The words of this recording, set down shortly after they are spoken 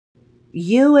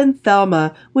You and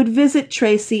Thelma would visit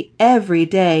Traci every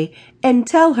day and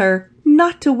tell her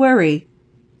not to worry.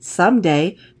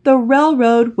 Someday, the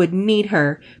railroad would need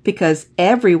her because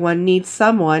everyone needs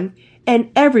someone,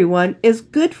 and everyone is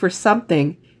good for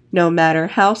something, no matter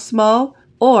how small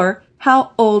or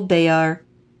how old they are.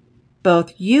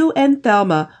 Both you and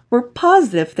Thelma were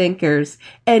positive thinkers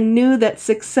and knew that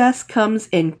success comes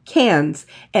in cans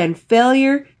and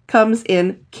failure comes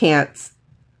in can'ts.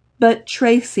 But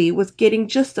Traci was getting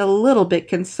just a little bit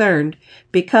concerned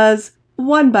because,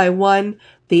 one by one,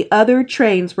 the other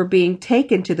trains were being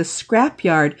taken to the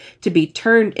scrapyard to be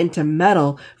turned into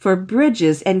metal for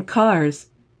bridges and cars.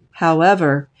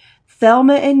 However,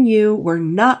 Thelma and you were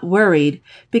not worried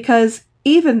because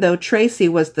even though Traci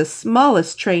was the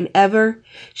smallest train ever,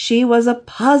 she was a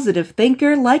positive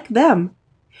thinker like them.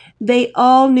 They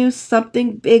all knew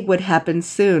something big would happen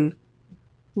soon.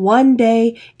 One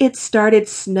day it started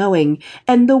snowing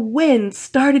and the wind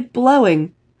started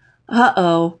blowing.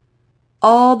 Uh-oh.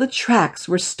 All the tracks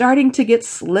were starting to get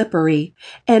slippery,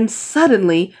 and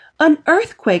suddenly an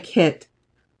earthquake hit.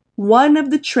 One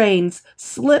of the trains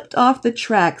slipped off the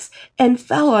tracks and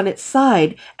fell on its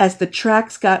side as the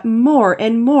tracks got more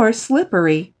and more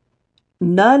slippery.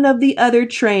 None of the other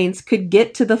trains could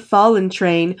get to the fallen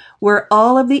train where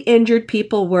all of the injured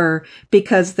people were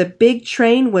because the big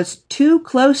train was too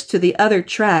close to the other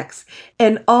tracks,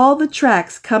 and all the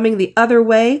tracks coming the other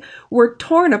way were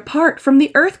torn apart from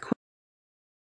the earthquake.